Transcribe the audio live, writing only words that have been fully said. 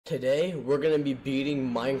Today, we're gonna be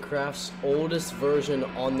beating Minecraft's oldest version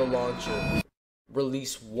on the launcher,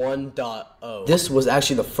 release 1.0. This was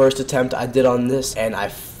actually the first attempt I did on this, and I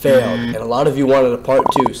failed. And a lot of you wanted a part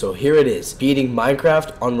 2, so here it is, beating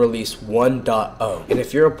Minecraft on release 1.0. And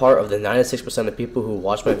if you're a part of the 96% of people who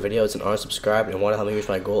watch my videos and aren't subscribed and want to help me reach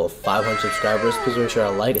my goal of 500 subscribers, please make sure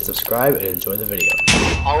to like and subscribe and enjoy the video.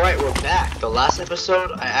 Alright, we're back. The last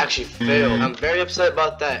episode, I actually failed. I'm very upset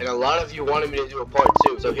about that, and a lot of you wanted me to do a part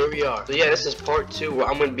 2, so here we are. So yeah, this is part 2 where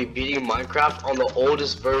I'm going to be beating Minecraft on the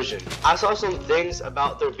oldest version. I saw some things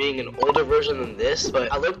about there being an older version than this,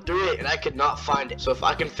 but I looked through it and I could not find it. So if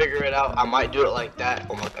I can figure it out, I might do it like that.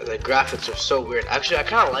 Oh my god, the graphics are so weird. Actually, I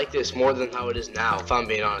kind of like this more than how it is now, if I'm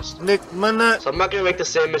being honest. So I'm not going to make the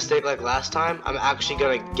same mistake like last time. I'm actually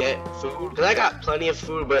going to get food, because I got plenty of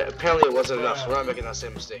food, but apparently it wasn't enough, so we're not making that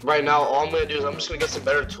same mistake. Right now, all I'm going to do is I'm just going to get some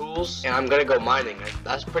better tools, and I'm going to go mining.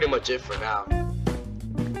 That's pretty much it for now.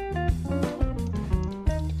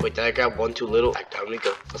 Wait, did I grab one too little? Let me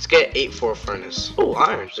go. Let's get 8 for a furnace. Oh,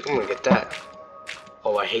 iron. So I'm gonna get that.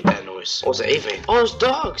 Oh, I hate that noise. Oh, it's an 8 vein. Oh, it's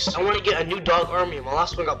dogs. I want to get a new dog army. My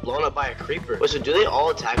last one got blown up by a creeper. Wait, so do they all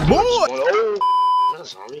attack you? Oh, is that a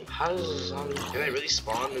zombie? How does a zombie? Can they really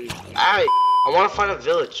spawn? I want to find a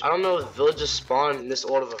village. I don't know if villages spawn in this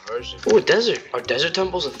old of a version. Oh, a desert. Are desert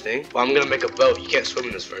temples a thing? Well, I'm gonna make a boat. You can't swim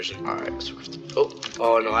in this version. Alright, so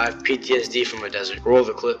oh no, I have PTSD from a desert. Roll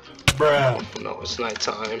the clip. Bruh. No, it's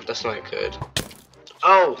nighttime. That's not good.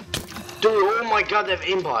 Oh, dude, oh my god, they have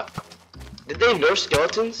aimbot. Did they nerf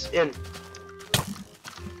skeletons?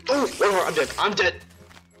 Oh, one more, I'm dead. I'm dead.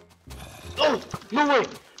 Oh, no way.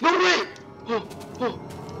 No way. Oh.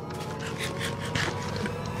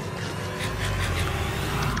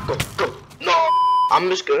 Go. No! I'm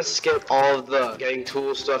just gonna skip all of the getting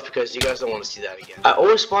tools stuff because you guys don't want to see that again. I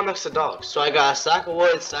always spawn next to dogs. So I got a sack of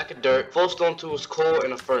wood, sack of dirt, full stone tools, coal,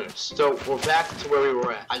 and a furnace. So we're back to where we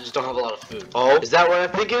were at. I just don't have a lot of food. Oh, is that what I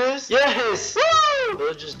think it is? Yes! Woo!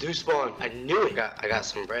 Villages do spawn. I knew it. I got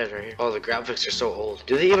some bread right here. Oh, the graphics are so old.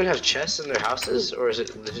 Do they even have chests in their houses? Or is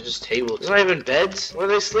it just tables? There's not even beds? Where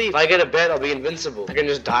do they sleep? If I get a bed, I'll be invincible. I can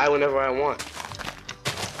just die whenever I want.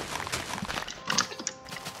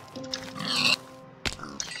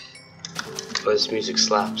 But this music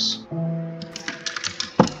slaps.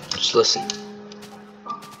 Just listen.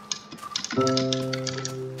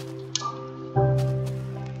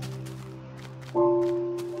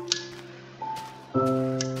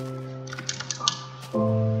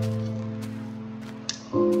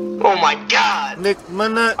 Oh my god!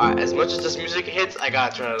 Alright, as much as this music hits, I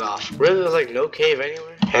gotta turn it off. Really? There's like no cave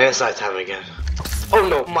anywhere? And it's nighttime again. Oh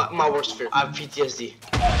no, my worst fear. I have PTSD.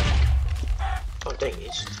 Oh dang,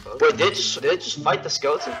 wait, they just fight the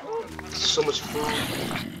skeleton? This is so much food.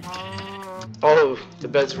 Oh, the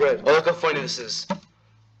bed's red. Oh, look how funny this is.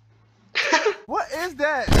 What is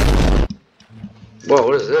that? Whoa,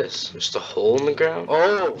 what is this? Just a hole in the ground?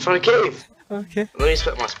 Oh, found a cave. Okay. Let me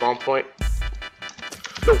set my spawn point.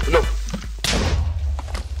 No.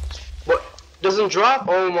 What? Doesn't drop?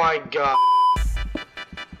 Oh my god.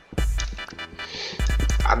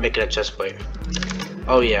 I'm making a chest plate.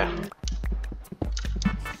 Oh yeah.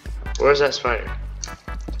 Where's that spider?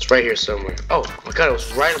 It's right here somewhere. Oh my god, it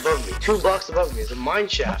was right above me. 2 blocks above me. It's a mine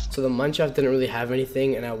shaft. So the mine shaft didn't really have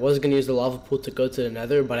anything, and I was gonna use the lava pool to go to the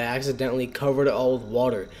nether, but I accidentally covered it all with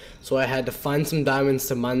water. So I had to find some diamonds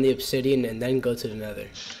to mine the obsidian and then go to the nether.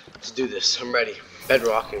 Let's do this. I'm ready.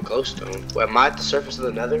 Bedrock and glowstone. Wait, am I at the surface of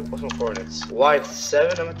the nether? What's my coordinates? Why, it's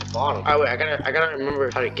 7? I'm at the bottom. Alright, wait, I gotta remember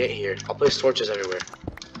how to get here. I'll place torches everywhere.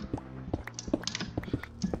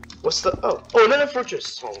 What's the another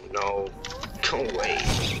fortress? Oh no. Go away.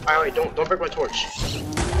 Alright, don't break my torch.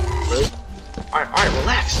 Really? Alright,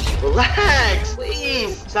 relax,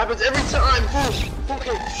 please. This happens every time.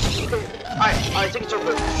 Okay. Alright, take a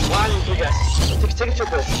turbo. Why are you so gas? Take a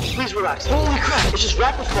turbo. Please relax. Holy crap, it's just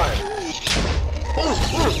rapid fire.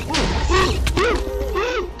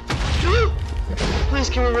 Please,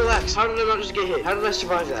 can we relax? How did I not just get hit? How did I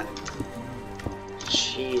survive that?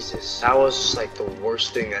 Jesus, that was just like the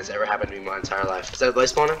worst thing that's ever happened to me my entire life. Is that a light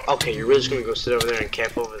spawner? Okay, you're really just gonna go sit over there and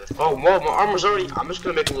camp over there. Oh, whoa, my armor's already. I'm just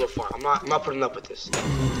gonna make a little farm. I'm not putting up with this.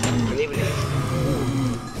 And even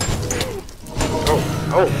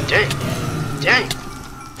oh, dang.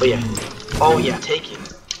 Oh yeah, take it.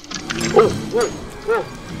 Whoa.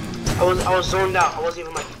 I was zoned out. I wasn't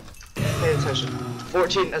even like paying attention.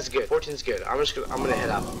 14, that's good. 14's good. I'm gonna head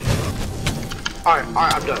out. Alright,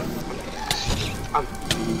 I'm done. Oh,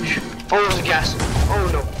 there's a gas. Oh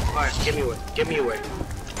no. Alright, get me away.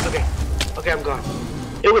 Okay, I'm gone.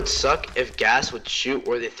 It would suck if gas would shoot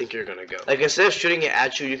where they think you're gonna go. Like, instead of shooting it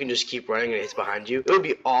at you, you can just keep running and it's behind you. It would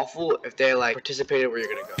be awful if they like participated where you're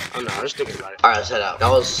gonna go. I don't know, I'm just thinking about it. Alright, let's head out.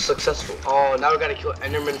 That was successful. Oh, now we gotta kill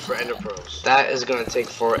Enderman for Ender Pearls. That is gonna take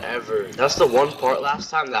forever. That's the one part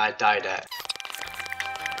last time that I died at.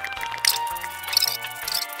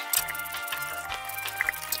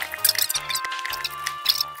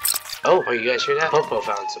 Oh, you guys hear that? Popo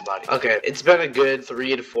found somebody. Okay, it's been a good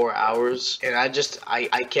 3 to 4 hours, and I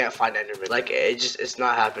can't find Enderman. Like, it's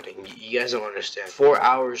not happening. You guys don't understand. 4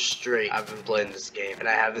 hours straight, I've been playing this game, and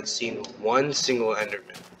I haven't seen one single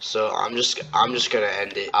Enderman. So I'm just gonna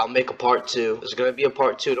end it. I'll make a part 2. There's gonna be a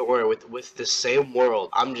part 2. Don't worry. With the same world.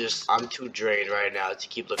 I'm too drained right now to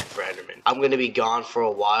keep looking for Enderman. I'm gonna be gone for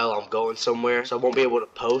a while. I'm going somewhere, so I won't be able to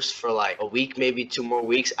post for like a week, maybe 2 more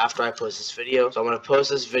weeks after I post this video. So I'm gonna post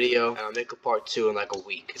this video, and I'll make a part 2 in like a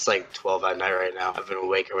week. It's like 12 at night right now. I've been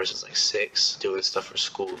awake ever since like 6, doing stuff for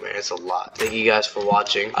school, man. It's a lot. Thank you guys for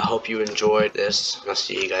watching. I hope you enjoyed this, and I'll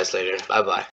see you guys later. Bye bye.